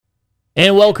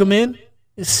And welcome in.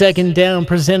 Second down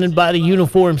presented by the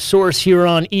Uniform Source here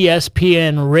on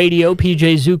ESPN Radio.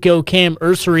 PJ Zuko, Cam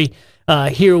Ursery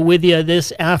here with you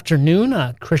this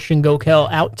afternoon. Christian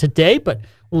Gokel out today, but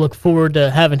we'll look forward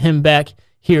to having him back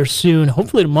here soon,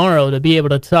 hopefully tomorrow, to be able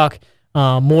to talk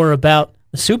more about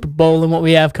the Super Bowl and what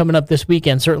we have coming up this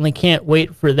weekend. Certainly can't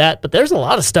wait for that. But there's a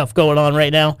lot of stuff going on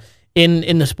right now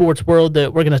in the sports world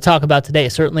that we're going to talk about today.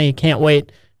 Certainly can't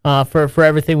wait for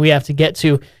everything we have to get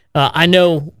to. I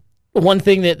know one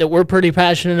thing that we're pretty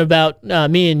passionate about,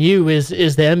 me and you, is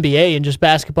the NBA and just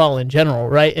basketball in general,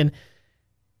 right? And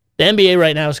the NBA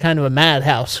right now is kind of a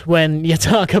madhouse when you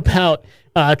talk about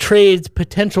trades,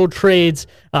 potential trades,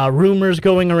 rumors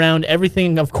going around,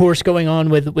 everything, of course, going on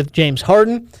with James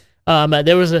Harden.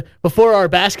 There was before our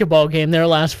basketball game there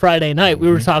last Friday night,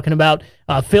 we were talking about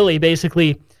Philly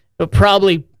basically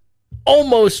probably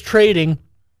almost trading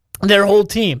their whole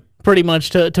team pretty much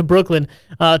to Brooklyn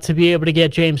to be able to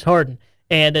get James Harden.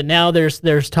 And now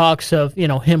there's talks of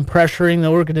him pressuring the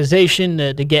organization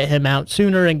to get him out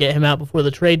sooner and get him out before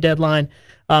the trade deadline.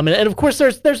 And of course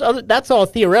there's other, that's all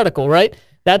theoretical, right?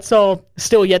 That's all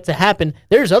still yet to happen.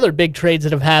 There's other big trades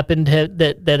that have happened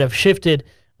that have shifted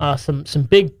some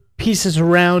big pieces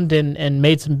around and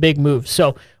made some big moves.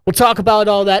 So we'll talk about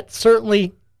all that.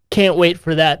 Certainly can't wait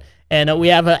for that. And we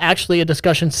have actually a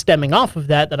discussion stemming off of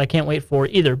that I can't wait for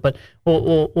either. But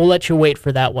we'll let you wait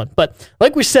for that one. But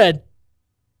like we said,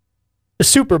 the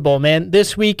Super Bowl, man,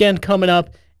 this weekend coming up,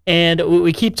 and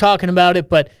we keep talking about it,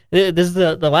 but this is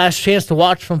the last chance to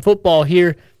watch some football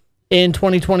here in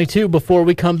 2022 before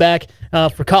we come back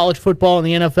for college football and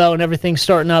the NFL and everything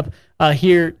starting up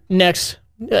here next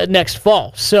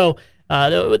fall. So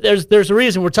there's a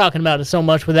reason we're talking about it so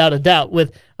much, without a doubt,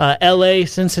 with L.A.,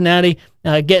 Cincinnati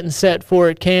getting set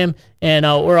for it, Cam, and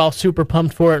we're all super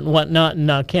pumped for it and whatnot,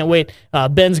 and can't wait.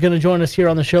 Ben's going to join us here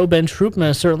on the show. Ben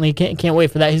Troopman, certainly can't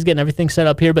wait for that. He's getting everything set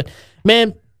up here. But,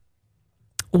 man,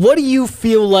 what do you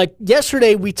feel like?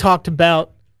 Yesterday we talked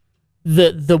about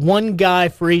the one guy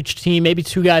for each team, maybe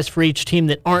two guys for each team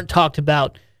that aren't talked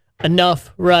about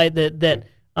enough, right, that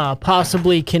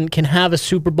possibly can have a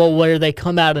Super Bowl where they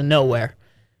come out of nowhere.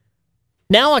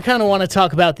 Now I kind of want to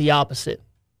talk about the opposite.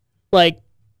 Like,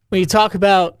 when you talk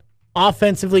about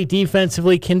offensively,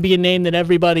 defensively, can be a name that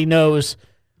everybody knows.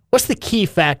 What's the key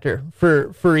factor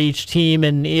for each team?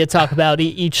 And you talk about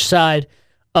each side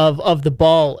of the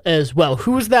ball as well.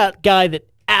 Who's that guy that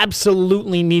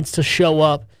absolutely needs to show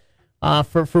up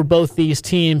for both these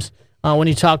teams when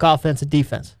you talk offense and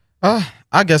defense?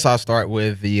 I guess I'll start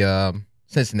with the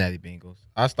Cincinnati Bengals.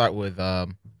 I'll start with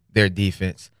their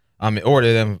defense. In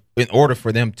order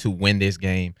for them to win this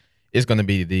game, it's going to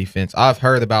be the defense. I've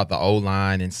heard about the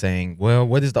O-line and saying, well,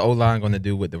 what is the O-line going to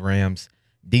do with the Rams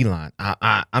D-line?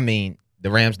 I mean, the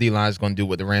Rams D-line is going to do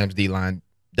what the Rams D-line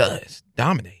does,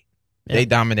 dominate. Yeah. They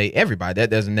dominate everybody. That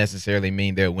doesn't necessarily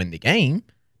mean they'll win the game.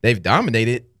 They've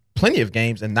dominated plenty of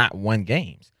games and not won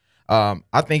games.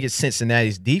 I think it's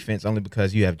Cincinnati's defense only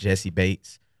because you have Jesse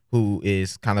Bates, who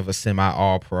is kind of a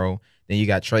semi-all-pro. Then you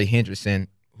got Trey Hendrickson,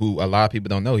 who a lot of people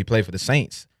don't know. He played for the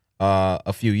Saints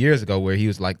a few years ago where he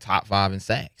was like top 5 in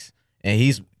sacks. And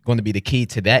he's going to be the key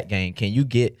to that game. Can you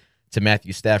get to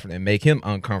Matthew Stafford and make him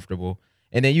uncomfortable?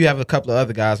 And then you have a couple of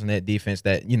other guys on that defense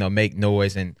that, make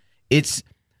noise. And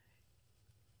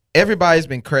everybody's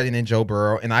been crediting Joe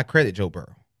Burrow, and I credit Joe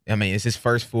Burrow. I mean, it's his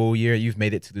first full year. You've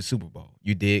made it to the Super Bowl.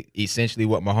 You did essentially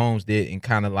what Mahomes did in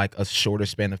kind of like a shorter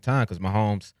span of time, because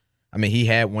Mahomes, he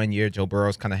had 1 year. Joe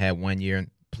Burrow's kind of had 1 year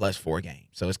plus 4 games.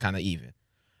 So it's kind of even.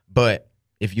 But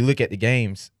if you look at the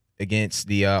games against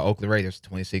the Oakland Raiders,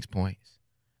 26 points.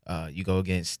 You go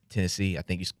against Tennessee, I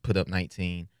think you put up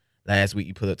 19. Last week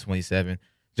you put up 27.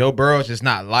 Joe Burrow's just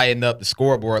not lighting up the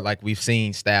scoreboard like we've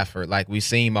seen Stafford, like we've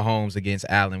seen Mahomes against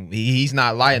Allen. He's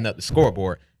not lighting up the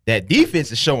scoreboard. That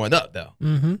defense is showing up, though.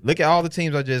 Mm-hmm. Look at all the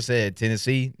teams I just said.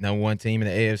 Tennessee, number 1 team in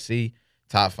the AFC,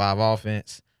 top 5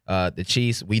 offense. The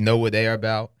Chiefs, we know what they're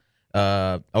about.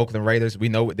 Oakland Raiders, we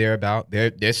know what they're about.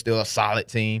 They're still a solid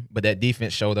team, but that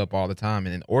defense showed up all the time.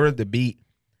 And in order to beat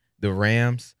the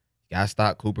Rams, you got to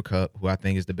stop Cooper Kupp, who I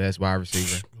think is the best wide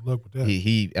receiver. Good luck with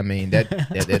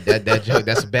that. That joke,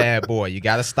 that's a bad boy. You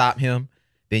got to stop him.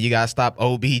 Then you got to stop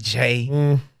OBJ.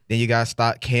 Then you got to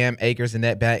stop Cam Akers in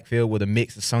that backfield with a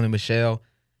mix of Sony Michel.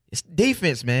 It's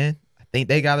defense, man. I think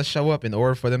they got to show up in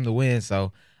order for them to win.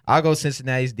 So I'll go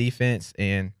Cincinnati's defense.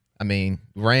 And,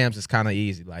 Rams is kind of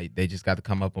easy. Like, they just got to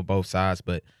come up on both sides.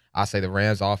 But I'll say the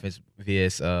Rams offense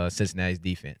vs. Cincinnati's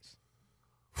defense.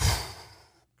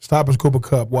 Stopping Cooper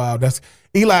Kupp. Wow, that's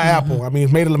Eli Apple.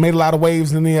 He's made a lot of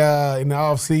waves in the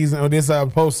offseason or this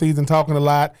postseason, talking a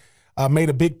lot. made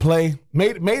a big play,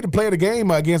 made the play of the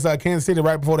game against Kansas City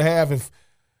right before the half. If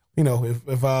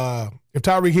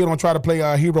Tyreek Hill don't try to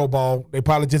play hero ball, they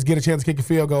probably just get a chance to kick a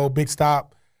field goal, big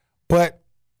stop. But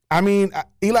I mean,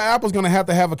 Eli Apple's going to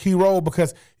have a key role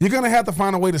because you're going to have to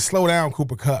find a way to slow down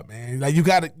Cooper Kupp, man. Like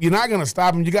you're not going to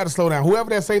stop him. You got to slow down. Whoever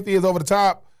that safety is over the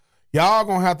top, y'all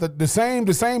going to have to the same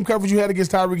coverage you had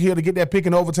against Tyreek Hill to get that pick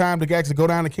in overtime to actually go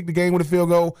down and kick the game with a field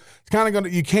goal. It's kind of going to,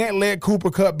 you can't let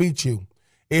Cooper Kupp beat you.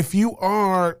 If you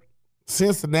are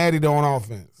Cincinnati though on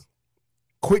offense,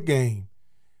 quick game,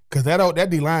 because that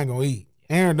D-line going to eat.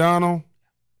 Aaron Donald,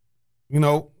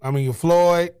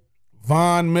 Floyd,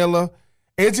 Von Miller.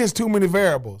 It's just too many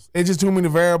variables.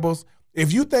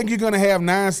 If you think you're going to have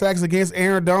 9 sacks against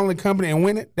Aaron Donald and company and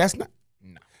win it, that's not.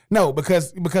 No,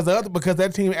 because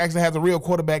that team actually has a real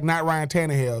quarterback, not Ryan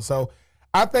Tannehill. So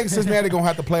I think Cincinnati going to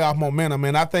have to play off momentum,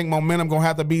 and I think momentum going to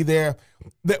have to be there.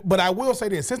 But I will say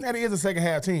this, Cincinnati is a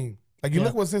second-half team. Like, you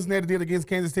look what Cincinnati did against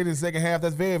Kansas City in the second half,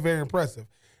 that's very, very impressive.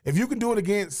 If you can do it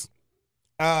against,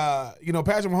 Patrick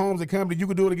Mahomes and company, you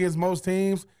can do it against most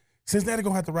teams. Cincinnati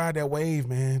going to have to ride that wave,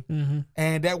 man. Mm-hmm.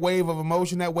 And that wave of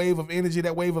emotion, that wave of energy,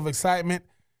 that wave of excitement.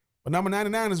 But number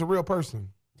 99 is a real person.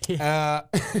 And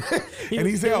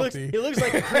he's healthy. He looks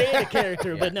like a creative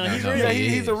character, but no, he's real. Yeah,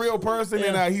 he's a real person,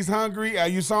 and he's hungry.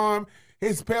 You saw him.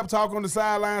 His pep talk on the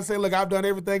sideline said, look, I've done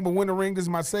everything but win the ring. This is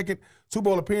my second Super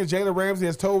Bowl appearance. Jalen Ramsey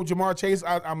has told Jamar Chase,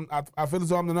 I feel as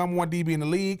though I'm the number 1 DB in the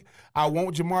league. I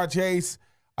want Jamar Chase.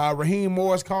 Raheem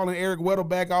Morris calling Eric Weddle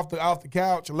back off the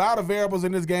couch. A lot of variables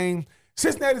in this game.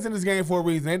 Cincinnati's in this game for a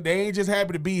reason. They ain't just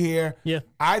happy to be here. Yeah.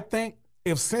 I think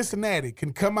if Cincinnati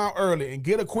can come out early and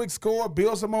get a quick score,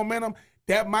 build some momentum,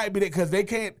 that might be it because they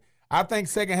can't. I think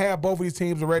second half both of these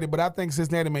teams are ready, but I think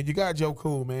Cincinnati, man, you got Joe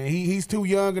Cool, man. He's too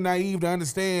young and naive to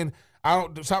understand.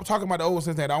 Stop talking about the old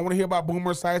Cincinnati. I don't want to hear about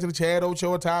Boomer Esiason and Chad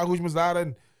Ochoa, Ty Hujimazada,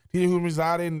 and T.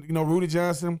 Hujimazada, and Rudy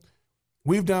Johnson.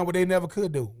 We've done what they never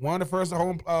could do. Won the first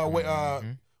playoff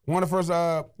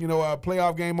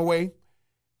game away,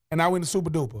 and now we're in the Super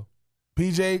Duper.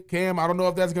 PJ, Cam, I don't know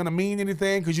if that's going to mean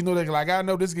anything because I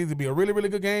know this is going to be a really, really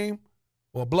good game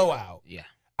or a blowout. Yeah.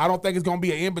 I don't think it's going to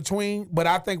be an in-between, but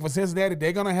I think for Cincinnati,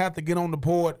 they're going to have to get on the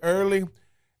board early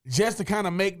just to kind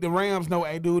of make the Rams know,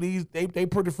 hey, dude, they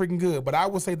pretty freaking good. But I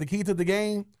would say the key to the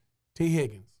game, T.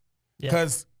 Higgins.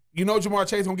 Because Jamar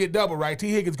Chase going to get double, right? T.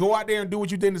 Higgins, go out there and do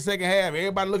what you did in the second half.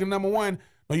 Everybody looking at number 1.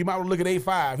 No, you might want to look at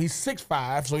 8'5". He's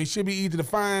 6'5", so he should be easy to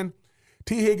find.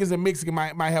 T. Higgins and Michigan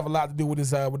might have a lot to do with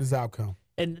his outcome.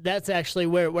 And that's actually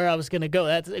where I was going to go.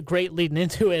 That's a great leading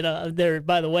into it there,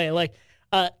 by the way. Like,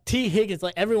 T. Higgins,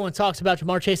 like everyone talks about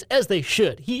Jamar Chase, as they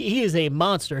should. He is a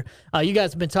monster. You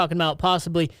guys have been talking about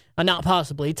not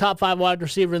possibly, top 5 wide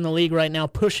receiver in the league right now,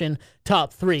 pushing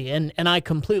top 3. And I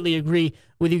completely agree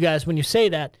with you guys when you say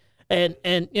that. And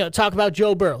talk about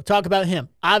Joe Burrow. Talk about him.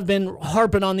 I've been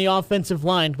harping on the offensive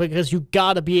line because you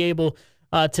got to be able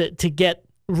to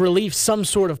relieve some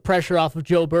sort of pressure off of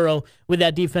Joe Burrow with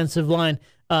that defensive line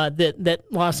that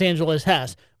Los Angeles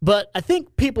has. But I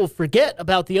think people forget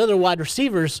about the other wide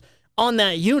receivers on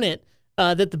that unit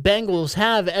that the Bengals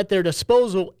have at their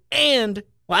disposal. And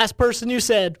last person you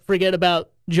said, forget about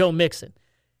Joe Mixon.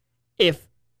 If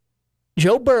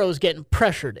Joe Burrow's getting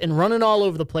pressured and running all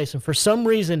over the place, and for some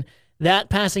reason that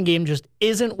passing game just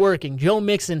isn't working, Joe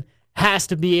Mixon has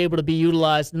to be able to be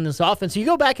utilized in this offense. You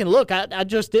go back and look, I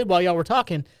just did while y'all were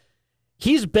talking.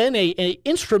 He's been an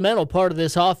instrumental part of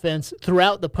this offense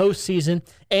throughout the postseason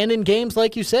and in games,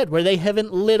 like you said, where they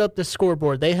haven't lit up the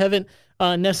scoreboard. They haven't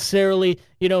necessarily,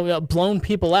 blown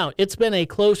people out. It's been a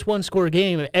close one-score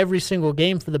game every single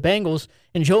game for the Bengals,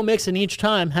 and Joe Mixon each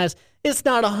time it's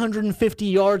not 150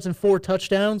 yards and 4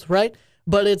 touchdowns, right?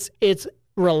 But it's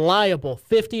reliable,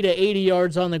 50 to 80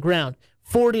 yards on the ground,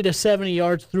 40 to 70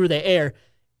 yards through the air.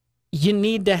 You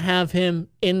need to have him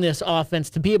in this offense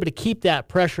to be able to keep that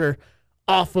pressure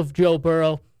off of Joe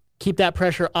Burrow, keep that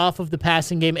pressure off of the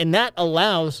passing game, and that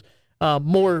allows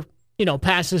more,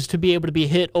 passes to be able to be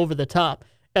hit over the top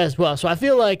as well. So I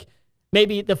feel like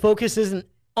maybe the focus isn't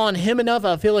on him enough.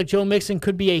 I feel like Joe Mixon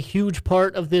could be a huge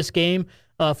part of this game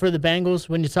for the Bengals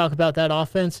when you talk about that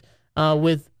offense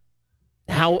with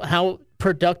how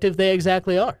productive they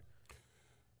exactly are.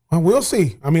 Well, we'll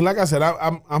see. I mean, like I said,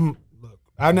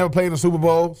 I never played in a Super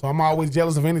Bowl, so I'm always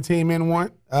jealous of any team in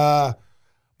one.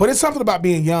 But it's something about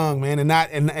being young, man,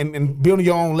 and building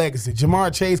your own legacy.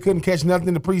 Jamar Chase couldn't catch nothing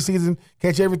in the preseason,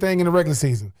 catch everything in the regular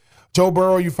season. Joe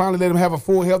Burrow, you finally let him have a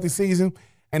full, healthy season,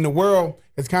 and the world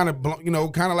is kind of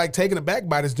like taken aback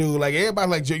by this dude. Like everybody,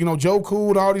 like Joe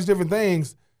Cool, all these different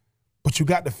things, but you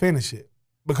got to finish it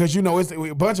because it's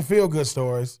a bunch of feel good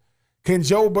stories. Can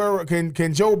Joe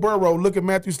Burrow look at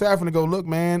Matthew Stafford and go, look,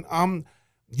 man,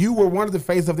 you were one of the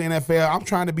face of the NFL. I'm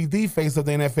trying to be the face of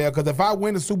the NFL because if I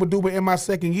win the Super Duper in my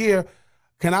second year,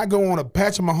 can I go on a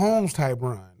Patrick Mahomes type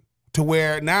run to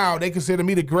where now they consider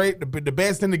me the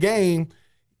best in the game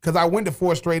because I went to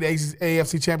 4 straight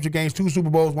AFC Championship games, 2 Super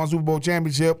Bowls, 1 Super Bowl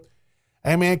championship.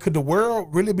 Hey, man, could the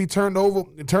world really be turned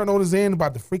on his end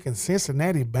about the freaking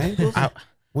Cincinnati Bengals?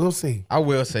 We'll see. I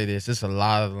will say this. It's a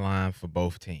lot of the line for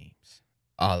both teams.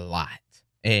 A lot.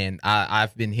 And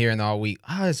I've been hearing all week,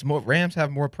 it's more Rams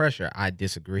have more pressure. I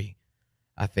disagree.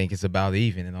 I think it's about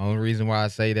even. And the only reason why I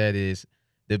say that is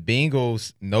the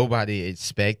Bengals, nobody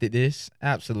expected this.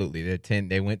 Absolutely.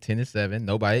 They went 10-7.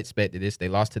 Nobody expected this. They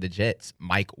lost to the Jets,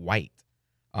 Mike White,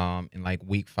 in like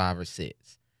week 5 or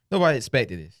 6. Nobody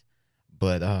expected this.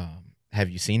 But have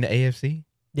you seen the AFC?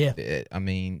 Yeah. I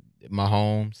mean,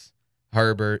 Mahomes,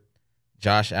 Herbert,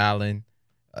 Josh Allen.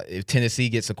 If Tennessee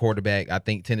gets a quarterback, I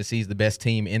think Tennessee's the best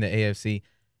team in the AFC.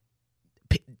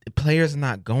 Players are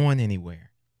not going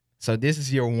anywhere. So this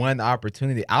is your one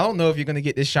opportunity. I don't know if you're going to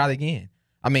get this shot again.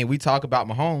 I mean, we talk about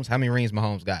Mahomes. How many rings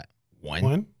Mahomes got? 1.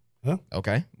 1. Yeah.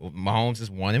 Okay. Well, Mahomes is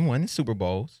 1-1 in Super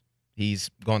Bowls. He's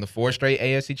gone to 4 straight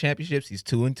AFC championships. He's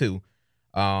 2-2.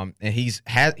 And he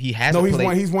hasn't played. No,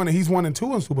 he's 1 and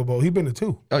 2 in Super Bowl. He's been to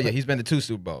 2. Oh yeah, he's been to 2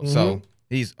 Super Bowls. Mm-hmm. So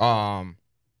he's 1-1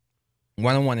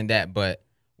 in that. But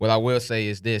what I will say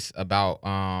is this about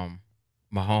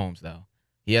Mahomes though.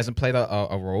 He hasn't played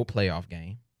a role playoff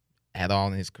game at all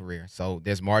in his career. So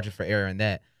there's margin for error in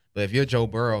that. But if you're Joe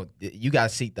Burrow, you got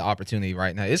to seek the opportunity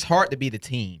right now. It's hard to be the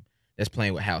team that's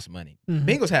playing with house money. Mm-hmm.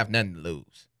 Bengals have nothing to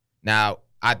lose. Now,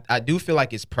 I do feel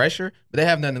like it's pressure, but they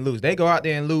have nothing to lose. They go out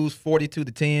there and lose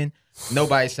 42-10.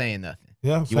 Nobody's saying nothing.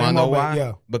 Yeah, you want to know why?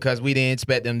 Yeah. Because we didn't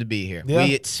expect them to be here. Yeah.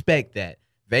 We expect that.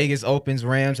 Vegas opens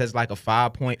Rams as like a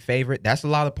 5-point favorite. That's a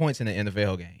lot of points in an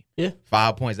NFL game. Yeah.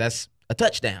 5 points. That's a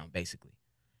touchdown, basically.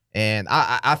 And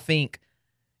I think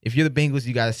if you're the Bengals,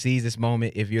 you got to seize this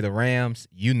moment. If you're the Rams,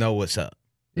 you know what's up.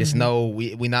 It's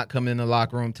we not coming in the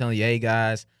locker room telling you, hey,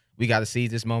 guys, we got to seize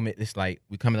this moment. It's like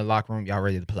we come in the locker room, y'all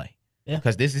ready to play. Yeah.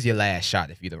 Because this is your last shot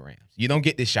if you're the Rams. You don't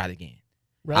get this shot again.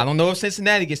 Right. I don't know if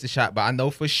Cincinnati gets the shot, but I know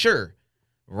for sure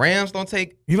Rams don't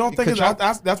take. You don't think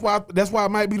that's why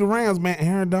it might be the Rams, man.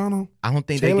 Aaron Donald. I don't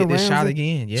think they get this shot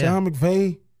again. Yeah. Sean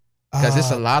McVay. Because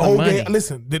it's a lot of money.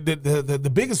 Listen,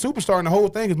 the biggest superstar in the whole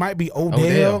thing might be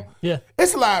Odell. Yeah.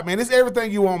 It's a lot, man. It's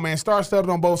everything you want, man. Star-studded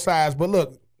on both sides. But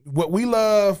look, what we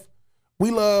love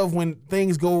when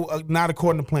things go not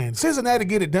according to plan. Cincinnati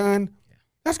get it done.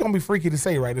 That's going to be freaky to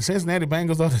say, right? The Cincinnati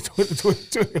Bengals are the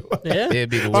 2022. Yeah. It'd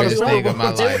be the weirdest thing of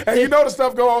my life. And you know the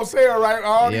stuff go on sale, right?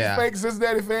 All Yeah. these fake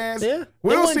Cincinnati fans. Yeah.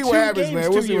 We'll see what happens,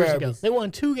 man. We'll see what happens. They won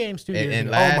 2 games 2 years And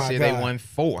ago. last year God. they won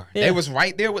 4. Yeah. They was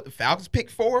right there with the Falcons pick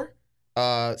 4.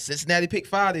 Cincinnati picked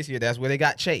 5 this year. That's where they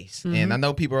got Chase. And I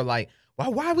know people are like,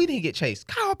 why we didn't get Chase?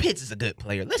 Kyle Pitts is a good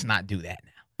player. Let's not do that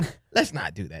now. Let's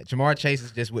not do that. Jamar Chase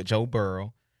is just with Joe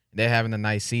Burrow. They're having a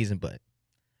nice season, but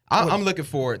I'm looking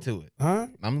forward to it. Huh?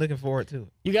 I'm looking forward to it.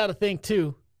 You got to think,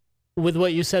 too, with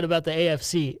what you said about the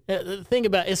AFC. The thing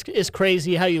about it's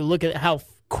crazy how you look at how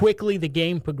quickly the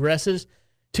game progresses.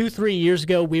 2-3 years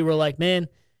ago, we were like, man,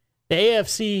 the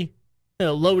AFC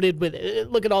loaded with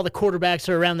look at all the quarterbacks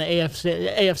that are around the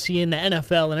AFC in the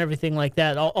NFL and everything like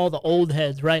that, all the old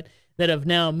heads, right, that have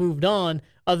now moved on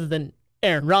other than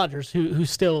Aaron Rodgers, who's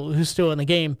still in the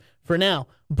game for now.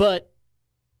 But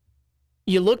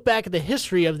you look back at the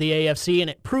history of the AFC, and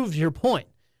it proves your point.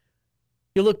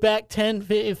 You look back 10,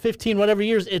 15, whatever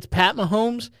years, it's Pat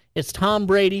Mahomes, it's Tom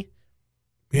Brady,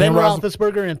 Ben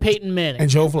Roethlisberger, and Peyton Manning. And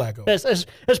Joe Flacco. That's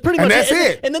pretty much And that's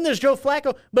it. And then there's Joe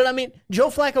Flacco. But, I mean, Joe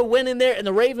Flacco went in there, and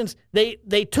the Ravens, they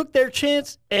took their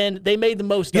chance, and they made the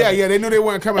most of it. Yeah, they knew they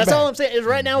weren't coming back. That's all I'm saying is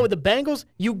right now with the Bengals,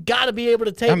 you got to be able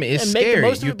to take I mean, it's and make scary. the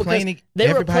most of You're it because playing they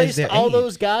everybody's replaced their all age.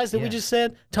 those guys that we Yeah. just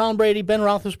said, Tom Brady, Ben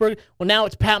Roethlisberger. Well, now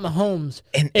it's Pat Mahomes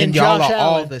And y'all Josh are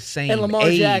all Allen the same and Lamar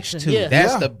age, Jackson. too. Yeah.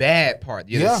 That's Yeah. the bad part.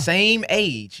 You're Yeah. the same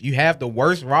age. You have the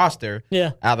worst roster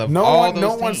Yeah. out of No all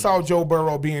those one teams. saw Joe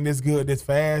Burrow being this good, this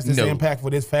fast, this No.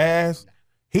 impactful, this fast.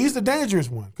 He's the dangerous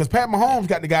one because Pat Mahomes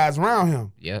got the guys around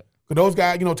him. Yep. Those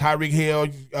guys, Tyreek Hill,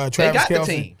 They Travis got the Kelce.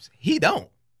 teams. He don't.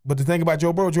 But the thing about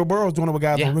Joe Burrow's doing it with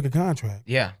guys Yeah. on rookie contract.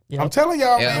 Yeah. Yep. I'm telling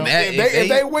y'all, Yeah, man, man, if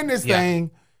they win this yeah.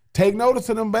 thing, take notice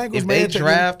of them Bengals, If man. they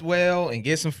draft well and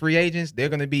get some free agents, they're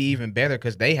going to be even better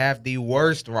because they have the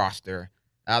worst roster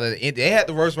out of they had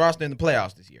the worst roster in the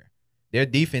playoffs this year. Their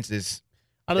defense is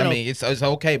I don't know. mean, it's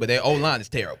okay, but their O-line is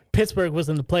terrible. Pittsburgh was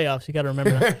in the playoffs. You got to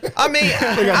remember that. I mean,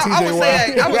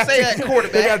 I would say that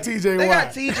quarterback. They got TJ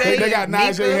Watt. They got TJ. They got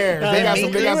Najee Harris. They got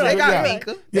some. They got some. They got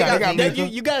Minka. Yeah, they got Minka.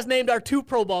 You guys named our 2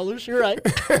 Pro Bowlers. You're right.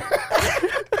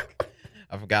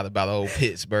 I forgot about old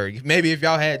Pittsburgh. Maybe if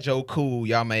y'all had Joe Cool,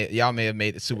 y'all may have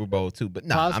made the Super Bowl too. But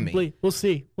no, Possibly. I mean, We'll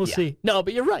see. We'll see. No,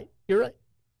 but you're right. You're right.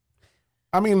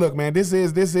 I mean, look, man, this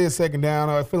is second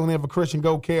down. Filling in for Christian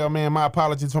Gokel, man. My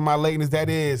apologies for my lateness. That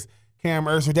is Cam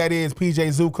Urser. That is PJ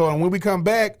Zuko. And when we come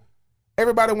back,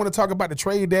 everybody want to talk about the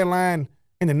trade deadline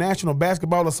in the National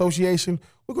Basketball Association.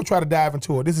 We're going to try to dive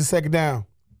into it. This is second down.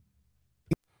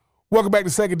 Welcome back to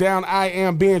Second Down. I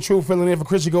am Ben True, filling in for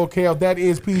Christian Gokel. That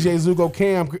is PJ Zuko.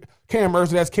 Cam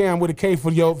Urser. That's Cam with a K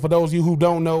for those of you who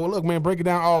don't know. Look, man, break it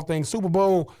down all things. Super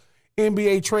Bowl,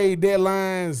 NBA trade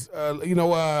deadlines,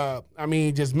 I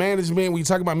mean, just management. We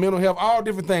talk about mental health, all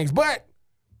different things. But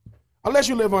unless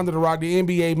you live under the rock, the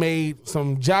NBA made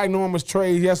some ginormous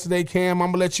trades yesterday, Cam.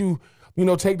 I'm going to let you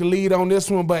take the lead on this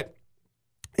one. But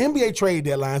NBA trade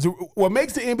deadlines, what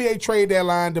makes the NBA trade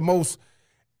deadline the most,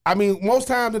 I mean, most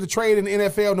times in the trade in the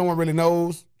NFL, no one really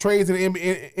knows. Trades in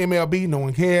the MLB, no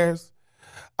one cares.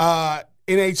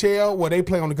 NHL, well, they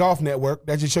play on the Golf Network.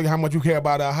 That just show you how much you care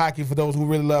about hockey for those who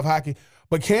really love hockey.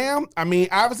 But Cam, I mean,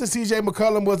 obviously CJ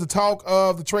McCollum was the talk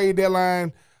of the trade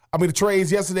deadline. I mean, the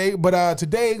trades yesterday. But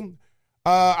today,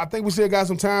 I think we still got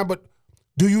some time. But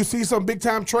do you see some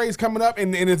big-time trades coming up?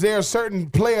 And is there a certain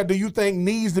player do you think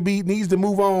needs to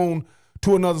move on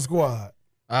to another squad?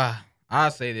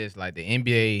 I'll say this, like the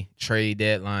NBA trade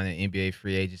deadline and NBA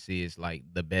free agency is like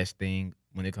the best thing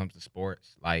when it comes to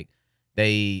sports. Like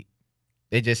they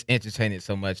just entertain it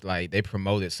so much, like they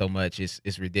promote it so much,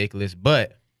 it's ridiculous.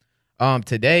 But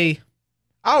today,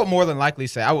 I would more than likely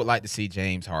say I would like to see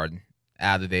James Harden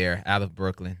out of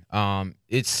Brooklyn.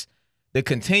 It's the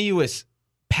continuous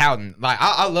pouting. Like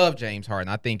I love James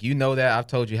Harden. I think you know that. I've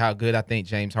told you how good I think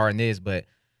James Harden is, but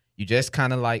you just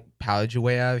kind of like pouted your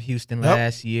way out of Houston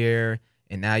last year,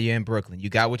 and now you're in Brooklyn. You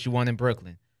got what you want in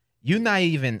Brooklyn. You're not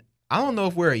even, I don't know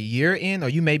if we're a year in or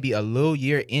you may be a little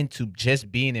year into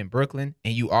just being in Brooklyn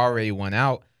and you already won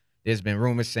out. There's been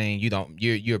rumors saying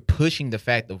you're pushing the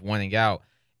fact of wanting out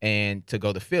and to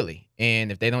go to Philly.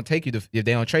 And if they don't trade you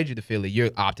to Philly, you're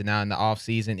opting out in the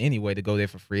offseason anyway to go there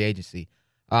for free agency.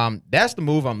 That's the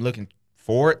move I'm looking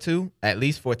forward to, at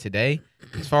least for today.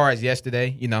 As far as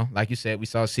yesterday, like you said, we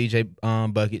saw CJ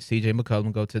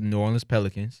McCollum go to the New Orleans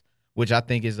Pelicans, which I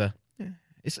think is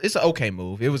it's an okay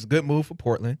move. It was a good move for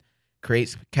Portland.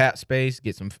 Creates cap space,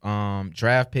 get some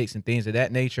draft picks and things of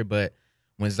that nature. But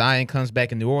when Zion comes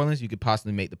back in New Orleans, you could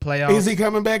possibly make the playoffs. Is he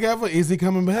coming back ever? Is he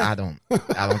coming back? I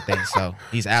don't think so.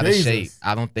 He's out of shape.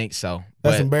 I don't think so.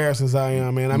 That's embarrassing,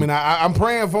 Zion, man. I mean, I'm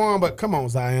praying for him, but come on,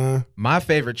 Zion. My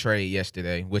favorite trade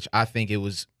yesterday, which I think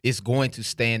it's going to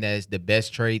stand as the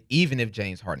best trade, even if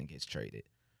James Harden gets traded,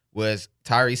 was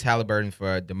Tyrese Halliburton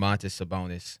for Domantas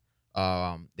Sabonis,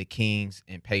 the Kings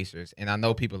and Pacers. And I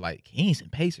know people are like, Kings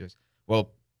and Pacers?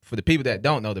 Well, for the people that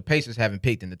don't know, the Pacers haven't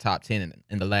picked in the top 10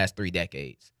 in the last 3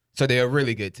 decades. So they're a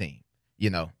really good team.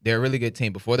 They're a really good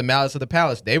team. Before the Malice of the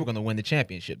Palace, they were going to win the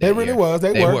championship that year. They really was.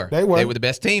 They were. They were the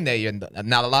best team that year.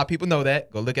 Not a lot of people know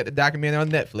that. Go look at the documentary on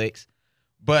Netflix.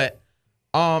 But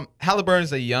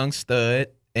Halliburton's a young stud,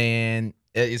 and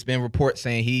it's been reports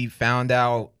saying he found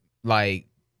out, like,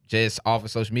 just off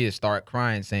of social media, start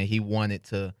crying, saying he wanted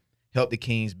to help the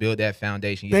Kings build that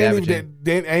foundation. Ain't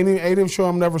even show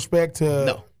him enough respect to.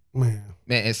 No. Man,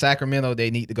 in Sacramento,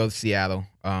 they need to go to Seattle.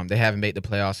 They haven't made the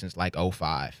playoffs since like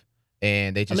 2005.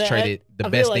 And they just traded the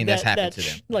best thing that's happened to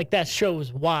them. Like that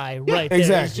shows why, right there.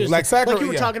 Exactly. Just, like you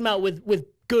were talking about with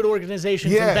good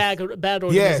organizations and bad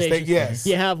organizations. Yes.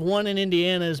 You have one in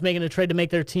Indiana is making a trade to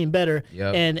make their team better,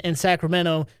 and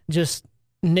Sacramento just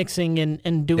nixing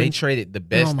and doing. They traded the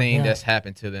best thing that's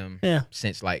happened to them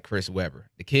since like Chris Webber.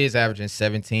 The kid's averaging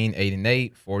 17, 8 and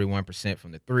 8, 41%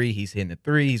 from the three. He's hitting the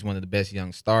three. He's one of the best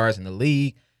young stars in the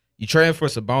league. You trade for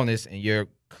Sabonis and you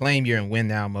claim you're in win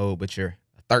now mode, but you're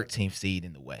a 13th seed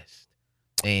in the West,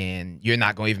 and you're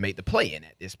not going to even make the play in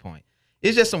at this point.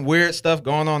 It's just some weird stuff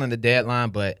going on in the deadline.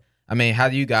 But I mean, how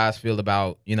do you guys feel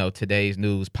about today's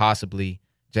news? Possibly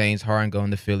James Harden going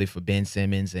to Philly for Ben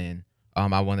Simmons and.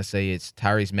 I want to say it's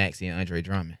Tyrese Maxey and Andre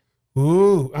Drummond.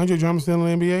 Ooh, Andre Drummond still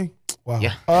in the NBA? Wow.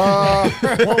 Yeah.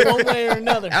 One way or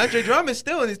another. Andre Drummond's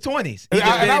still in his 20s. He's been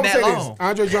in that long.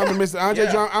 Andre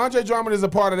Drummond is a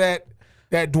part of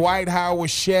that Dwight Howard,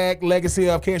 Shaq legacy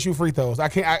of can't shoot free throws.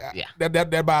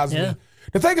 That bothers me.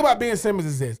 The thing about Ben Simmons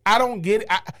is this. I don't get it.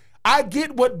 I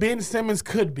get what Ben Simmons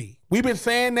could be. We've been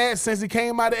saying that since he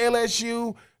came out of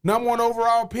LSU, #1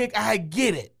 overall pick. I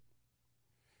get it.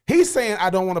 He's saying, I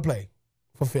don't want to play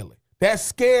for Philly. That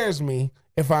scares me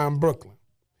if I'm Brooklyn.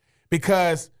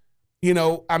 Because, you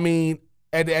know, I mean,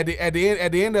 at the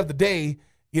end of the day,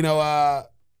 you know,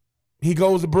 he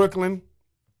goes to Brooklyn.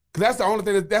 Because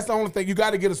that's the only thing. You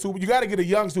got to get a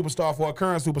young superstar for a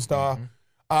current superstar.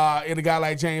 In a guy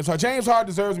like James Harden. James Harden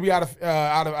deserves to be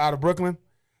out of Brooklyn.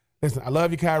 Listen, I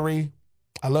love you, Kyrie.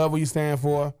 I love what you stand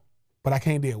for, but I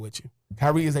can't deal with you.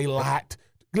 Kyrie is a lot.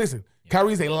 Listen,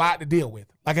 Kyrie is a lot to deal with,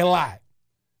 like a lot.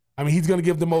 I mean, he's going to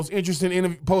give the most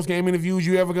interesting post-game interviews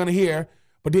you're ever going to hear,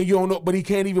 but then you don't know. But he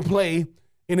can't even play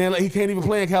in LA. He can't even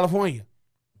play in California,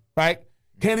 right?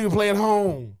 Can't even play at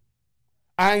home.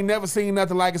 I ain't never seen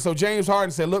nothing like it. So James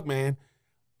Harden said, "Look, man,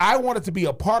 I wanted to be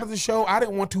a part of the show. I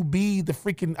didn't want to be the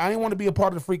freaking. I didn't want to be a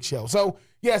part of the freak show." So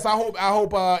yes, I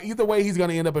hope either way he's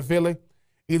going to end up in Philly.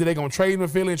 Either they're going to trade him in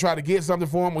Philly and try to get something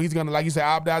for him, or he's going to, like you said,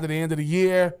 opt out at the end of the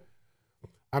year.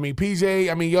 I mean,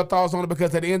 PJ, your thoughts on it?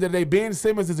 Because at the end of the day, Ben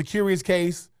Simmons is a curious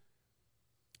case.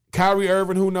 Kyrie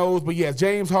Irving, who knows? But yes,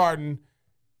 James Harden's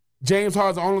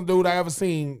the only dude I ever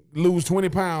seen lose 20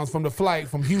 pounds from the flight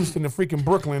from Houston to freaking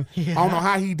Brooklyn. Yeah. I don't know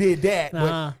how he did that.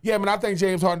 But yeah, I think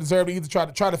James Harden deserved to either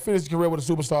try to finish his career with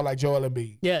a superstar like Joel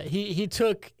Embiid. Yeah, he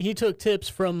took tips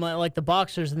from like the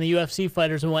boxers and the UFC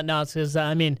fighters and whatnot. Because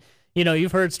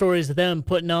you've heard stories of them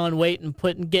putting on weight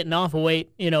and getting off of weight,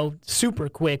 super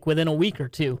quick within a week or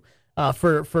two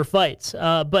for fights.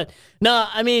 But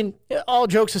no, all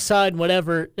jokes aside,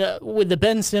 whatever, with the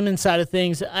Ben Simmons side of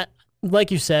things,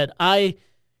 like you said, I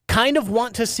kind of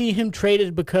want to see him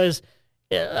traded because,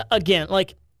 again,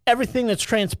 like everything that's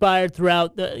transpired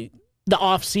throughout the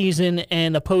offseason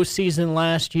and the postseason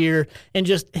last year, and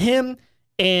just him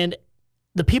and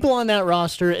the people on that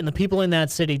roster and the people in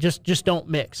that city just don't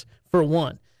mix, for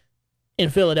one, in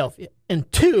Philadelphia.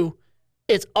 And two,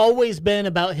 it's always been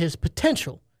about his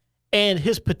potential. And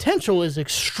his potential is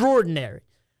extraordinary.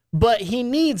 But he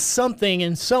needs something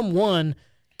and someone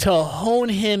to hone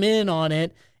him in on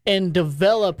it and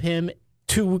develop him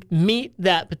to meet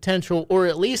that potential, or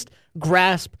at least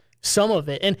grasp some of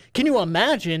it. And can you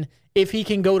imagine if he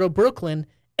can go to Brooklyn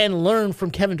and learn from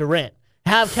Kevin Durant?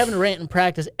 Have Kevin Durant in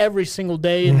practice every single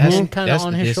day and kind of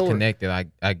on his shoulder. That's the disconnect that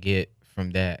I get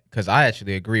from that, because I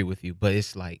actually agree with you. But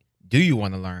it's like, do you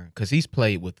want to learn? Because he's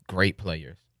played with great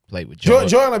players. Played with Joel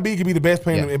Embiid could be the best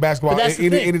player in basketball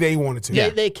any day he wanted to. Yeah,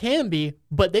 they can be,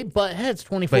 but they butt heads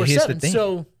 24/7.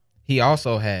 So he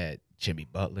also had Jimmy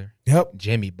Butler. Yep.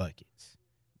 Jimmy Buckets.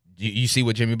 You see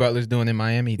what Jimmy Butler's doing in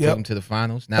Miami? He took them to the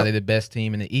finals. Now they're the best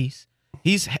team in the East.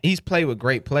 He's played with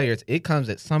great players. It comes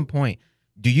at some point.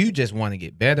 Do you just want to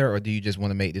get better, or do you just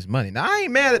want to make this money? Now, I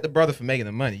ain't mad at the brother for making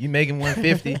the money. You making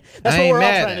 $150. That's what we're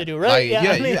all trying to do, right?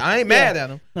 Like, I ain't mad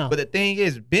at him. No. But the thing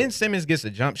is, Ben Simmons gets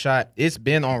a jump shot. It's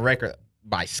been on record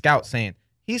by scouts saying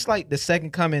he's like the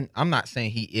second coming. I'm not saying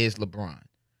he is LeBron,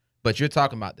 but you're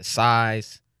talking about the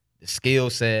size, the skill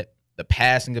set, the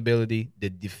passing ability, the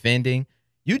defending.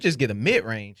 You just get a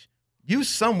mid-range. You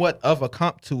somewhat of a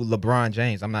comp to LeBron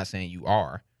James. I'm not saying you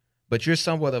are, but you're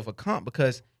somewhat of a comp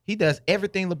because he does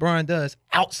everything LeBron does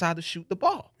outside to shoot the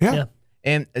ball. Yeah.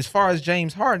 And as far as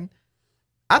James Harden,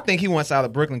 I think he wants out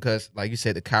of Brooklyn because, like you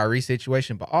said, the Kyrie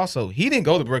situation, but also he didn't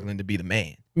go to Brooklyn to be the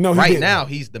man. No, right now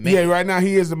he's the man. Yeah, right now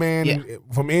he is the man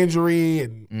from injury.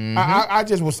 And I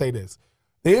just will say this.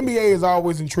 The NBA is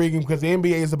always intriguing because the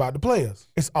NBA is about the players.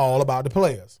 It's all about the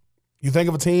players. You think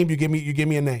of a team, you give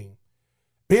me a name.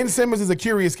 Ben Simmons is a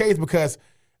curious case because,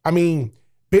 Ben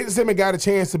Simmons got a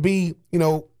chance to be,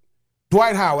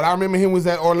 Dwight Howard. I remember him was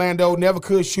at Orlando, never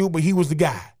could shoot, but he was the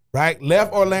guy, right?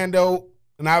 Left Orlando,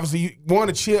 and obviously won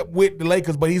a chip with the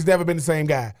Lakers, but he's never been the same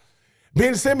guy.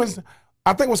 Ben Simmons,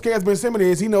 I think what scares Ben Simmons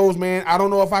is he knows, man, I don't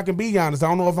know if I can be Giannis. I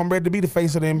don't know if I'm ready to be the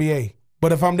face of the NBA.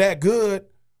 But if I'm that good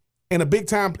in a big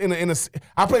time,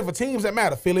 I play for teams that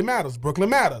matter. Philly matters. Brooklyn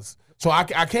matters. So I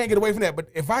can't get away from that. But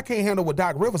if I can't handle what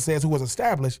Doc Rivers says, who was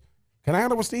established, can I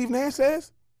handle what Steve Nash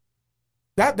says?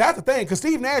 That's the thing, because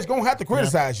Steve Nash going to have to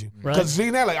criticize you. Because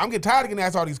Steve Nash, I'm getting tired of getting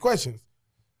asked all these questions.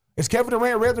 Is Kevin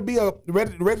Durant ready to be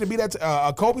that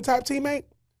a Kobe-type teammate?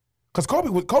 Because Kobe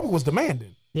was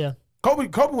demanding. Yeah. Kobe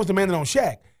was demanding on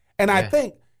Shaq. And I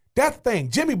think that's the thing.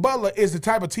 Jimmy Butler is the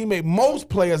type of teammate most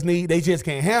players need. They just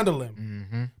can't handle him.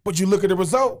 Mm-hmm. But you look at the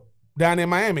result down in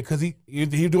Miami, because he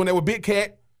doing that with Big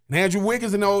Cat and Andrew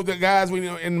Wiggins and all the guys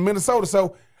in Minnesota.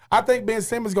 So I think Ben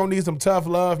Simmons going to need some tough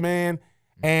love, man.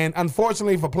 And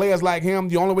unfortunately for players like him,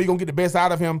 the only way you're going to get the best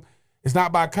out of him is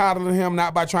not by coddling him,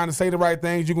 not by trying to say the right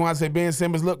things. You're going to have to say, Ben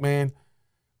Simmons, look, man,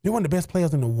 you're one of the best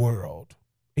players in the world,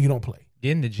 and you don't play.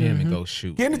 Get in the gym and go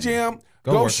shoot. Get in the gym,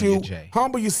 go shoot,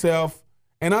 humble yourself,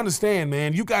 and understand,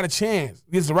 man, you got a chance.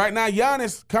 Because right now,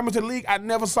 Giannis coming to the league, I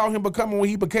never saw him becoming what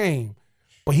he became.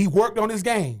 But he worked on his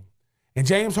game. And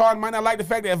James Harden might not like the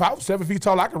fact that if I was 7 feet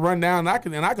tall, I could run down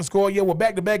and I could score with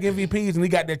back-to-back MVPs, and he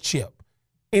got that chip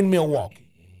in Milwaukee.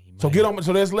 So get on.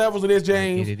 So there's levels of this,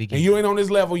 James, and you ain't on this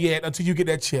level yet until you get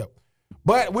that chip.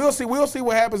 But we'll see. We'll see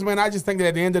what happens, man. I just think that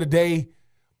at the end of the day,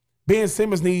 Ben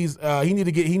Simmons needs he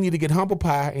need to get humble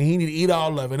pie, and he need to eat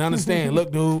all of it. And understand,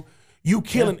 look, dude, you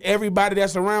killing everybody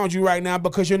that's around you right now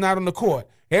because you're not on the court.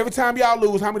 Every time y'all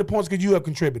lose, how many points could you have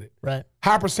contributed? Right.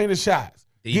 High percentage shots,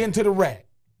 getting to the rack,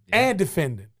 and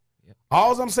defending. Yep.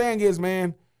 All I'm saying is,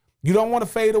 man, you don't want to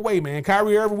fade away, man.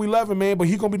 Kyrie Irving, we love him, man, but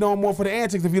he going to be doing more for the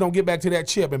antics if you don't get back to that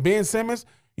chip. And Ben Simmons,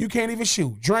 you can't even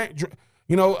shoot.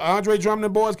 Andre Drummond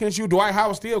and boys can't shoot. Dwight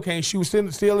Howard still can't shoot,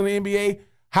 still in the NBA.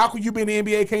 How could you be in the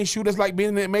NBA, can't shoot? That's like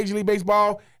being in Major League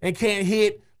Baseball and can't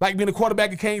hit, like being a quarterback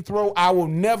and can't throw. I will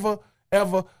never,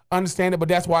 ever understand it, but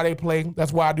that's why they play.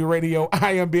 That's why I do radio.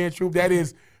 I am Ben Troop. That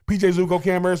is PJ Zuko,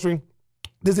 Cam Mercery.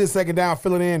 This is Second Down,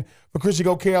 filling in for Christian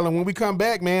Gokel. And when we come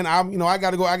back, man, I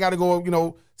gotta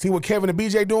go, see what Kevin and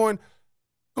BJ doing.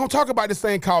 We're gonna talk about this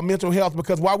thing called mental health,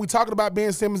 because while we talking about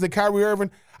Ben Simmons and Kyrie Irving,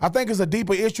 I think it's a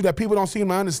deeper issue that people don't seem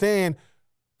to understand.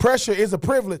 Pressure is a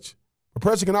privilege, but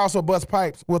pressure can also bust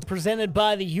pipes. Presented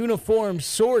by the Uniform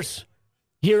Source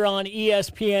here on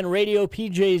ESPN Radio.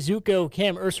 PJ Zuko,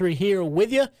 Cam Mercery here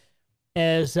with you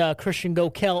as Christian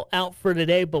Gokel out for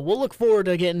today, but we'll look forward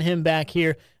to getting him back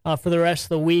here for the rest of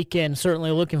the week, and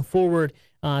certainly looking forward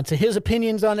to his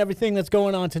opinions on everything that's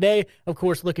going on today. Of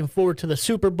course, looking forward to the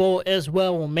Super Bowl as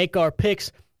well. We'll make our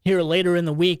picks here later in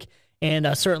the week, and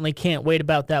certainly can't wait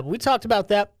about that. But we talked about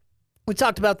that. We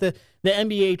talked about the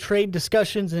NBA trade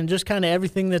discussions and just kind of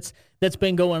everything that's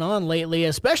been going on lately,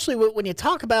 especially when you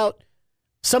talk about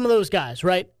some of those guys,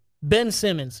 right? Ben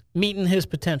Simmons meeting his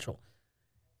potential.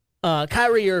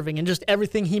 Kyrie Irving and just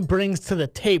everything he brings to the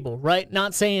table, right?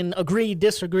 Not saying agree,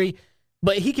 disagree,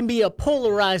 but he can be a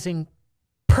polarizing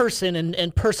person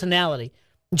and personality.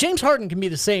 James Harden can be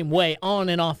the same way on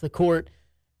and off the court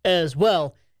as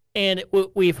well. And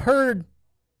we've heard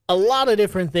a lot of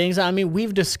different things. I mean,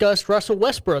 we've discussed Russell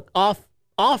Westbrook off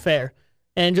air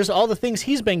and just all the things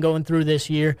he's been going through this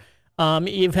year.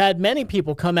 You've had many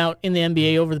people come out in the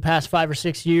NBA over the past 5 or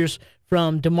 6 years,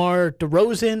 from DeMar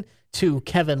DeRozan to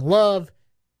Kevin Love,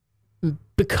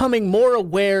 becoming more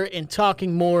aware and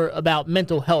talking more about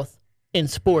mental health in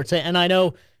sports. And I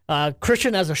know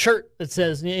Christian has a shirt that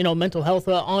says, mental health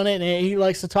on it, and he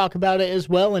likes to talk about it as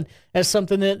well, and as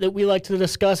something that we like to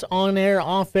discuss on air,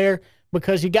 off air,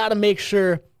 because you got to make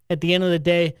sure at the end of the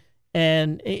day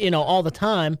and, all the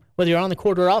time, whether you're on the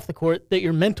court or off the court, that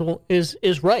your mental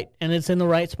is right and it's in the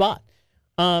right spot.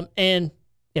 And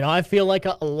I feel like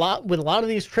a lot of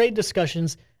these trade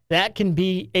discussions, that can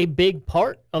be a big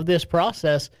part of this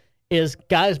process, is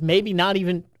guys maybe not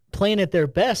even playing at their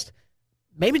best,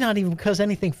 maybe not even because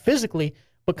anything physically,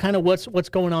 but kind of what's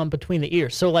going on between the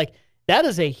ears. So that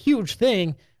is a huge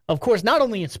thing, of course, not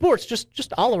only in sports,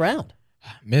 just all around.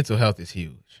 Mental health is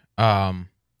huge.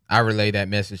 I relay that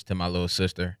message to my little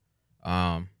sister.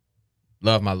 Love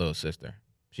my little sister.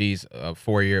 She's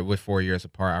 4 years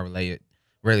apart. I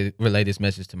relay this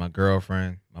message to my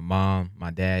girlfriend, my mom,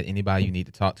 my dad, anybody you need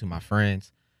to talk to, my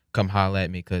friends. Come holler at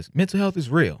me, because mental health is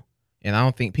real. And I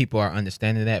don't think people are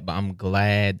understanding that, but I'm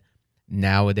glad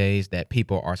nowadays that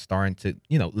people are starting to,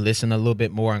 listen a little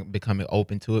bit more and becoming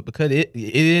open to it, because it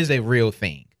is a real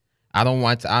thing.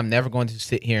 I'm never going to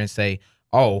sit here and say,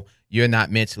 oh, you're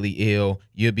not mentally ill,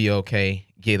 you'll be okay,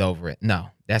 get over it. No,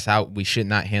 that's how we should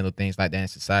not handle things like that in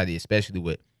society, especially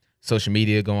with social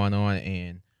media going on,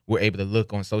 and we're able to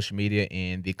look on social media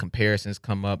and the comparisons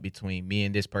come up between me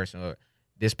and this person, or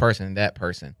this person and that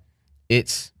person.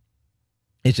 It's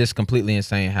just completely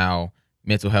insane how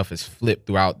mental health has flipped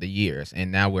throughout the years,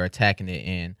 and now we're attacking it,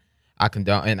 and I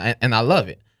condone and I love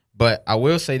it. But I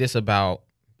will say this about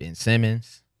Ben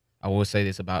Simmons. I will say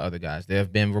this about other guys. There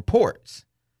have been reports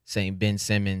saying Ben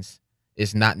Simmons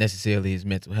is not necessarily his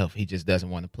mental health. He just doesn't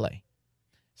want to play.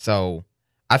 So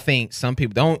I think some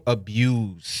people don't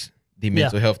abuse the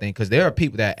mental health thing, because there are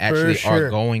people that actually are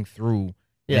going through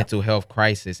mental health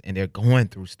crisis, and they're going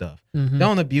through stuff. Mm-hmm.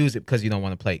 Don't abuse it because you don't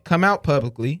want to play. Come out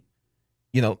publicly,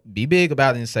 be big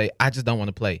about it and say, I just don't want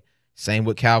to play. Same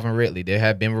with Calvin Ridley. There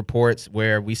have been reports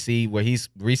where he's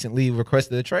recently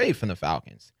requested a trade from the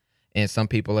Falcons. And some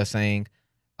people are saying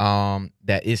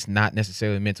that it's not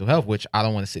necessarily mental health, which I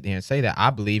don't want to sit there and say that. I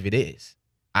believe it is.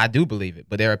 I do believe it.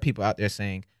 But there are people out there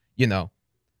saying,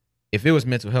 if it was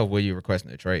mental health, what are you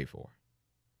requesting a trade for?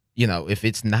 if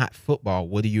it's not football,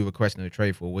 what are you requesting a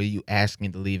trade for? What are you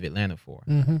asking to leave Atlanta for?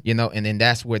 And then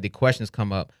that's where the questions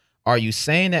come up. Are you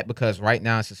saying that because right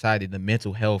now in society, the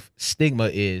mental health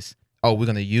stigma is, oh, we're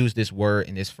going to use this word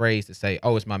and this phrase to say,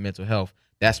 oh, it's my mental health.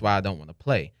 That's why I don't want to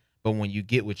play. But when you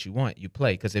get what you want, you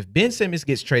play. Because if Ben Simmons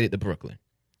gets traded to Brooklyn,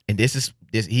 and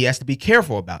he has to be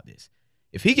careful about this.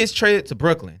 If he gets traded to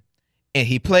Brooklyn and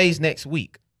he plays next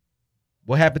week,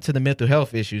 what happened to the mental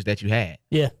health issues that you had?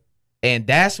 Yeah. And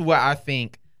that's where I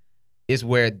think is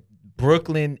where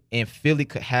Brooklyn and Philly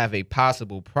could have a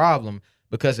possible problem,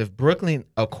 because if Brooklyn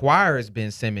acquires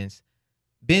Ben Simmons,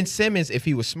 if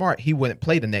he was smart, he wouldn't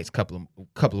play the next couple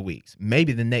of weeks,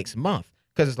 maybe the next month,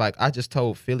 because it's like, I just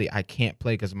told Philly I can't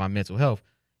play because of my mental health.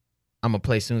 I'm going to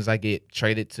play as soon as I get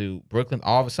traded to Brooklyn.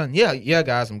 All of a sudden, yeah,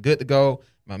 guys, I'm good to go.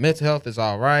 My mental health is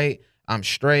all right. I'm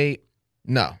straight.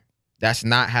 No, that's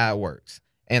not how it works.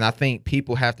 And I think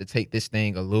people have to take this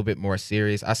thing a little bit more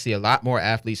serious. I see a lot more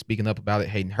athletes speaking up about it.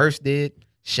 Hayden Hurst did.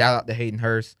 Shout out to Hayden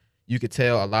Hurst. You could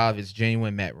tell a lot of it's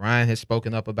genuine. Matt Ryan has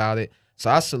spoken up about it.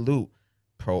 So I salute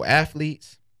pro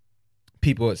athletes,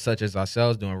 people such as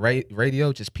ourselves doing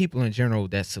radio, just people in general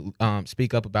that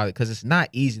speak up about it, because it's not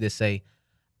easy to say,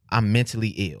 I'm mentally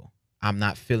ill. I'm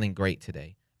not feeling great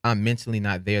today. I'm mentally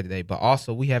not there today. But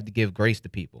also, we have to give grace to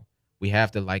people. We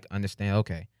have to understand,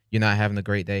 okay, you're not having a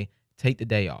great day. Take the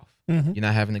day off. You're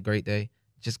not having a great day.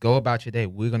 Just go about your day.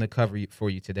 We're going to cover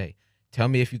for you today. Tell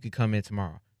me if you could come in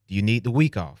tomorrow. Do you need the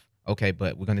week off? Okay,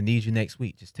 but we're going to need you next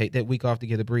week. Just take that week off to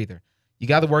get a breather. You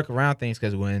got to work around things,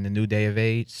 because we're in the new day of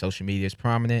age. Social media is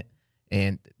prominent,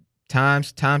 and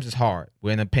times is hard.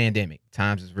 We're in a pandemic.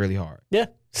 Times is really hard. Yeah,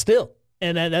 still.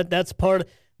 And that's part of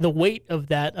the weight of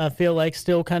that, I feel like,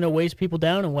 still kind of weighs people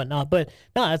down and whatnot. But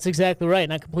no, that's exactly right.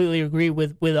 And I completely agree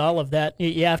with all of that.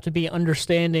 You have to be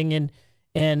understanding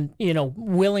and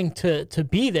willing to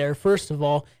be there, first of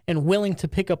all, and willing to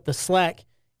pick up the slack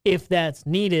if that's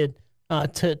needed,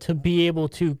 to be able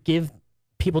to give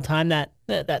people time,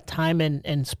 that time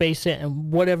and space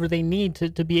and whatever they need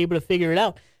to be able to figure it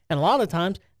out. And a lot of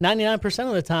times, 99%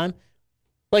 of the time,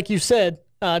 like you said,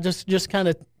 just kind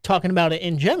of talking about it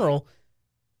in general,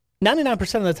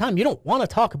 99% of the time you don't want to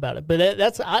talk about it. But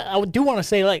I do want to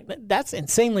say, that's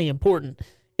insanely important,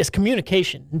 is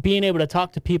communication and being able to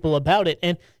talk to people about it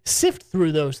and sift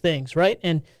through those things, right?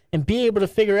 And be able to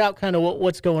figure out kind of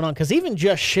what's going on, because even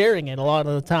just sharing it a lot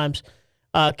of the times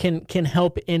can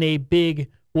help in a big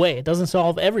way. It doesn't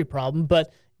solve every problem,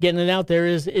 but getting it out there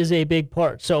is a big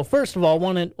part. So first of all,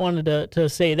 wanted to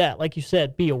say that, like you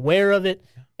said, be aware of it.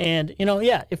 And,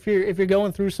 if you're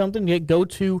going through something, go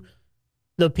to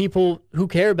the people who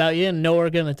care about you and know are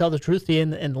going to tell the truth to you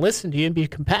and listen to you and be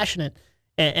compassionate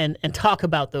and talk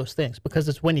about those things, because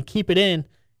it's when you keep it in,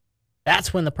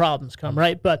 that's when the problems come,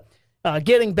 right? But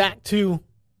getting back to,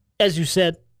 as you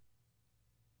said,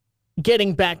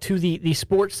 getting back to the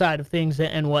sports side of things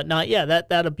and whatnot, yeah,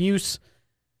 that abuse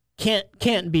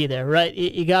can't be there, right?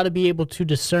 You got to be able to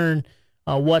discern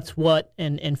what's what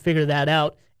and figure that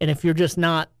out. And if you just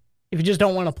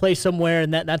don't want to play somewhere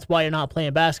and that's why you're not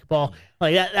playing basketball,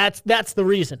 that's the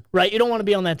reason, right? You don't want to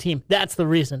be on that team. That's the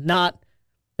reason, not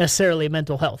necessarily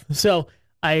mental health. So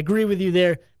I agree with you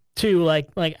there too, like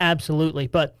absolutely.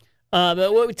 But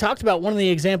what we talked about, one of the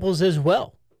examples as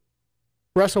well,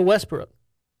 Russell Westbrook.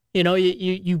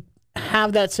 You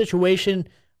have that situation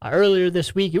earlier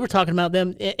this week. You were talking about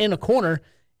them in a corner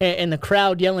and the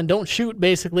crowd yelling, "Don't shoot,"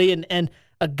 basically, and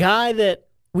a guy that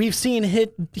we've seen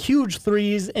hit huge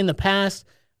threes in the past,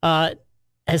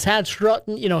 has had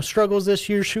struggles this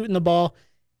year shooting the ball,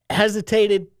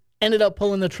 hesitated, ended up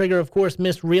pulling the trigger, of course,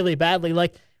 missed really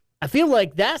badly. I feel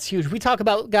like that's huge. We talk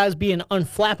about guys being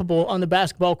unflappable on the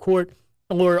basketball court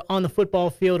or on the football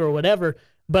field or whatever,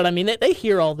 but, I mean, they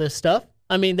hear all this stuff.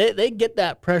 I mean, they get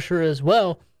that pressure as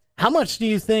well. How much do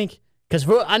you think, because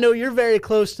I know you're very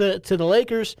close to the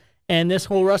Lakers and this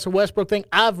whole Russell Westbrook thing.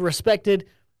 I've respected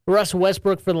Russell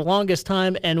Westbrook for the longest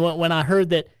time, and when I heard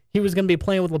that he was going to be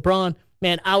playing with LeBron,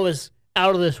 man, I was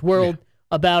out of this world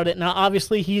about it. Now,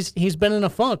 obviously, he's been in a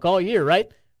funk all year, right?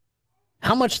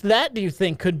 How much that do you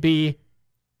think could be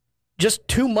just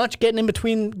too much getting in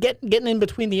between the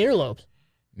earlobes?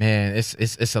 Man,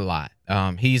 it's a lot.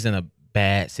 He's in a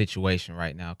bad situation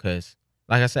right now because,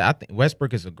 like I said, I think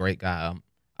Westbrook is a great guy.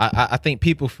 I think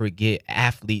people forget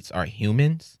athletes are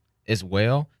humans as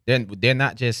well. They're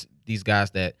not just these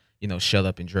guys that shut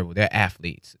up and dribble. They're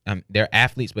athletes. They're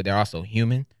athletes, but they're also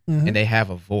human, and they have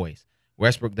a voice.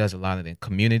 Westbrook does a lot of the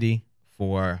community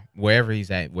for wherever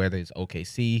he's at, whether it's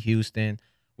OKC, Houston,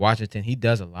 Washington. He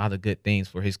does a lot of good things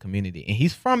for his community, and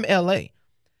he's from LA.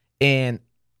 And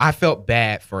I felt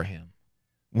bad for him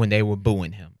when they were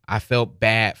booing him. I felt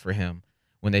bad for him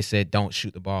when they said don't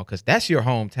shoot the ball because that's your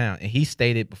hometown. And he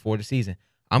stated before the season,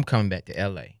 I'm coming back to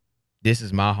L.A. This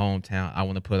is my hometown. I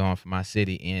want to put on for my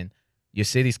city. And your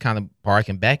city's kind of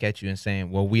barking back at you and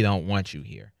saying, well, we don't want you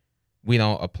here. We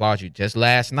don't applaud you. Just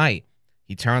last night,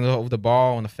 he turned over the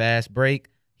ball on a fast break.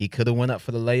 He could have went up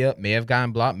for the layup, may have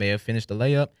gotten blocked, may have finished the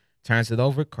layup, turns it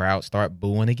over, crowd start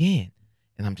booing again.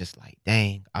 And I'm just like,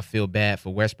 dang, I feel bad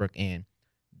for Westbrook. And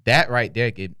that right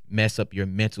there could mess up your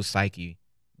mental psyche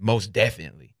most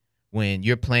definitely. When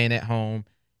you're playing at home,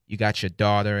 you got your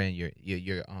daughter and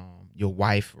your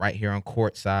wife right here on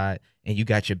court side, and you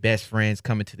got your best friends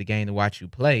coming to the game to watch you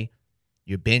play.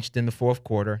 You're benched in the fourth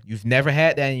quarter. You've never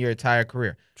had that in your entire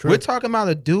career. True. We're talking about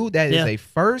a dude that is a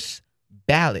first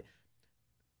ballot.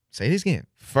 Say this again.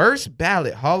 First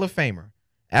ballot Hall of Famer.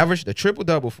 Averaged a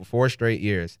triple-double for 4 straight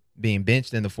years, being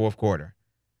benched in the fourth quarter.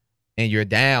 And you're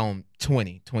down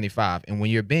 20, 25. And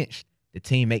when you're benched, the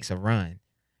team makes a run.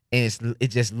 And it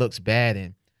just looks bad.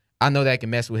 And I know that can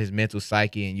mess with his mental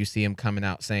psyche. And you see him coming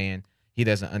out saying he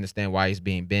doesn't understand why he's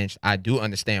being benched. I do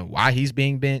understand why he's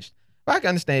being benched. But I can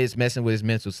understand it's messing with his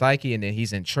mental psyche. And then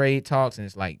he's in trade talks. And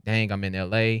it's like, dang, I'm in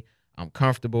L.A. I'm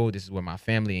comfortable. This is where my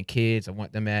family and kids, I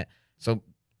want them at. So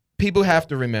people have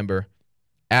to remember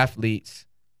athletes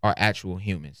are actual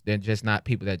humans. They're just not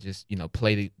people that just,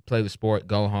 play the sport,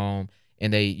 go home,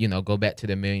 and they, go back to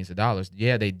their millions of dollars.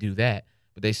 Yeah, they do that,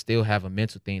 but they still have a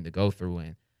mental thing to go through.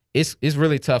 And it's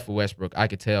really tough for Westbrook. I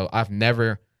could tell. I've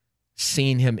never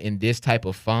seen him in this type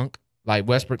of funk. Like,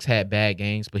 Westbrook's had bad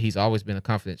games, but he's always been a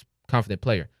confident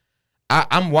player.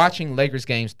 I'm watching Lakers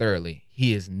games thoroughly.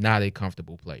 He is not a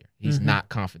comfortable player. He's not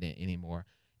confident anymore.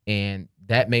 And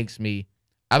that makes me,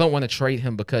 I don't want to trade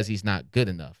him because he's not good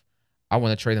enough. I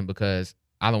want to trade him because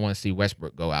I don't want to see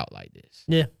Westbrook go out like this.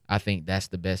 Yeah. I think that's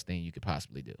the best thing you could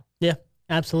possibly do. Yeah,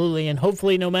 absolutely. And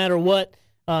hopefully no matter what,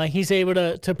 he's able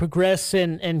to progress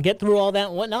and get through all that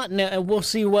and whatnot. And we'll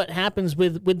see what happens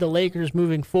with the Lakers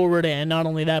moving forward. And not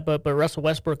only that, but Russell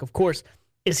Westbrook, of course,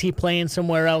 is he playing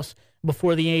somewhere else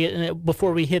before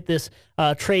we hit this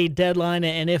trade deadline?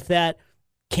 And if that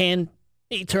can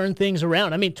turn things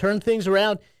around. I mean, turn things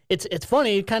around. It's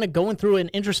funny kind of going through an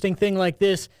interesting thing like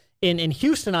this in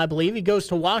Houston, I believe. He goes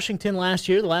to Washington last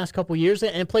year, the last couple of years,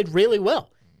 and played really well.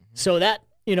 So that,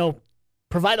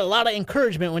 provided a lot of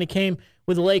encouragement when he came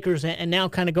with the Lakers and now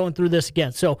kind of going through this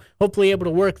again. So hopefully able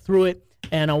to work through it,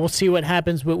 and we'll see what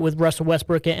happens with Russell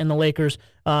Westbrook and the Lakers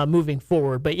moving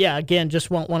forward. But, yeah, again,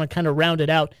 just want to kind of round it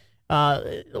out.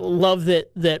 Love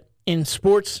that in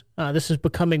sports, this is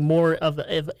becoming more of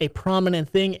a prominent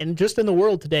thing, and just in the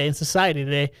world today, in society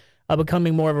today,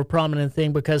 becoming more of a prominent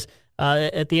thing because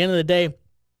at the end of the day,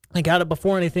 I got it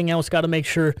before anything else, got to make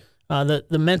sure that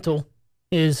the mental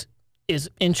is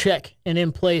in check and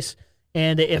in place.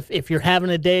 And if you're having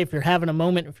a day, if you're having a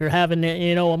moment, if you're having,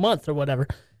 a month or whatever,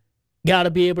 got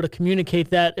to be able to communicate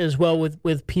that as well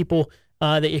with people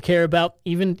that you care about,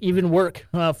 even work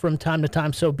from time to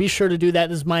time. So be sure to do that.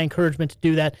 This is my encouragement to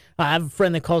do that. I have a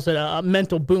friend that calls it a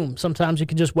mental boom. Sometimes you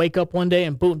can just wake up one day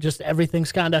and boom, just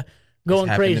everything's kind of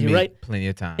going crazy, right? Plenty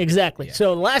of time. Exactly. Yeah.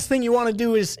 So the last thing you want to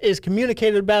do is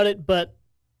communicate about it. But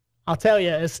I'll tell you,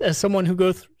 as someone who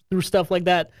goes through stuff like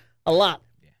that a lot,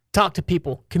 talk to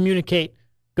people, communicate,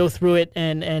 go through it,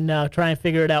 and try and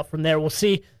figure it out from there. We'll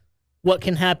see what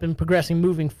can happen progressing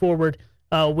moving forward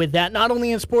with that, not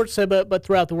only in sports, but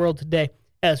throughout the world today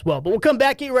as well. But we'll come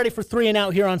back, get ready for 3 and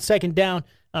Out here on Second Down,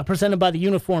 presented by the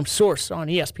Uniform Source on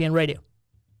ESPN Radio.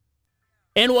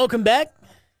 And welcome back.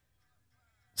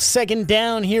 Second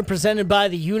Down here, presented by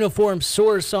the Uniform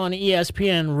Source on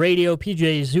ESPN Radio.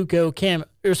 PJ Zuko, Cam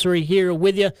Ursery here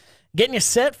with you, getting you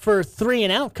set for 3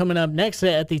 and Out coming up next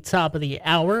at the top of the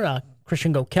hour.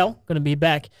 Christian Gokel going to be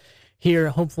back here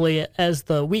hopefully as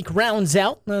the week rounds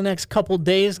out in the next couple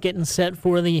days, getting set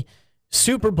for the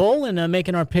Super Bowl and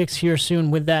making our picks here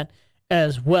soon with that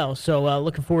as well. So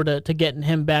looking forward to getting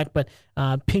him back. But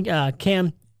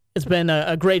Cam, it's been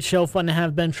a great show. Fun to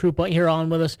have Ben Troop here on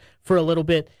with us for a little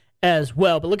bit as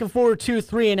well. But looking forward to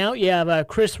 3 and Out. You have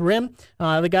Chris Rim,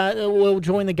 the guy will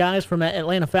join the guys from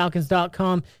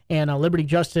AtlantaFalcons.com and Liberty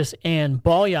Justice and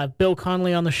Ball. You have Bill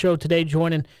Connolly on the show today,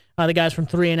 joining the guys from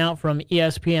 3 and Out from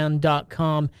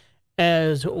ESPN.com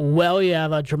as well. You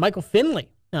have Jermichael Finley,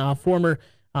 former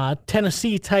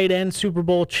Tennessee tight end, Super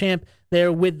Bowl champ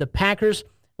there with the Packers.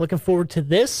 Looking forward to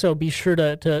this, so be sure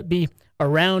to be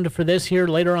around for this here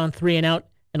later on. 3 and Out,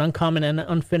 an uncommon and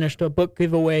unfinished book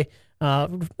giveaway,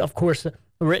 of course,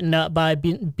 written by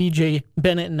B.J.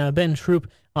 Bennett and Ben Troop,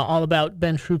 all about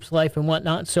Ben Troop's life and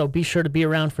whatnot. So be sure to be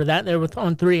around for that there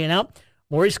on 3 and Out.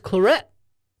 Maurice Clarett,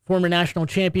 former national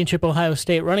championship Ohio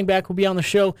State running back, will be on the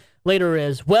show later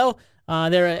as well.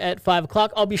 There at 5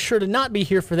 o'clock. I'll be sure to not be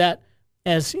here for that,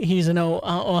 as he's an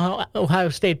Ohio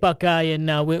State Buckeye,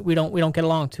 and we don't get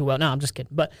along too well. No, I'm just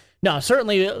kidding. But no,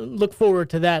 certainly look forward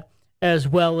to that as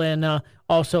well, and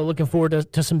also looking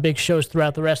forward to some big shows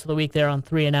throughout the rest of the week there on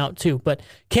 3 and Out too. But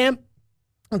Cam,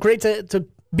 great to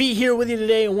be here with you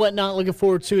today and whatnot. Looking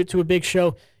forward to a big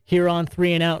show here on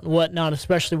 3 and Out and whatnot,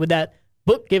 especially with that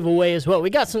book giveaway as well.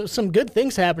 We got some good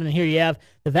things happening here. You have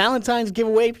the Valentine's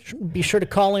giveaway. Be sure to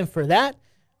call in for that.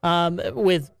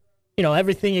 With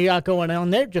everything you got going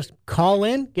on there, just call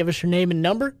in, give us your name and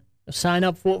number, sign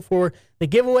up for the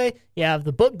giveaway. You have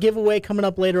the book giveaway coming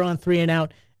up later on 3 and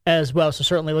Out as well. So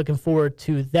certainly looking forward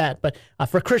to that. But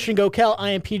for Christian Gokel, I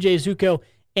am PJ Zuko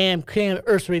and Cam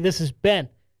Ursery. This has been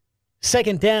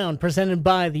Second Down, presented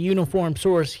by the Uniform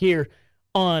Source here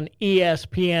on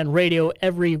ESPN Radio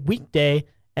every weekday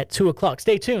at 2 o'clock.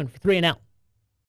 Stay tuned for 3 and Out.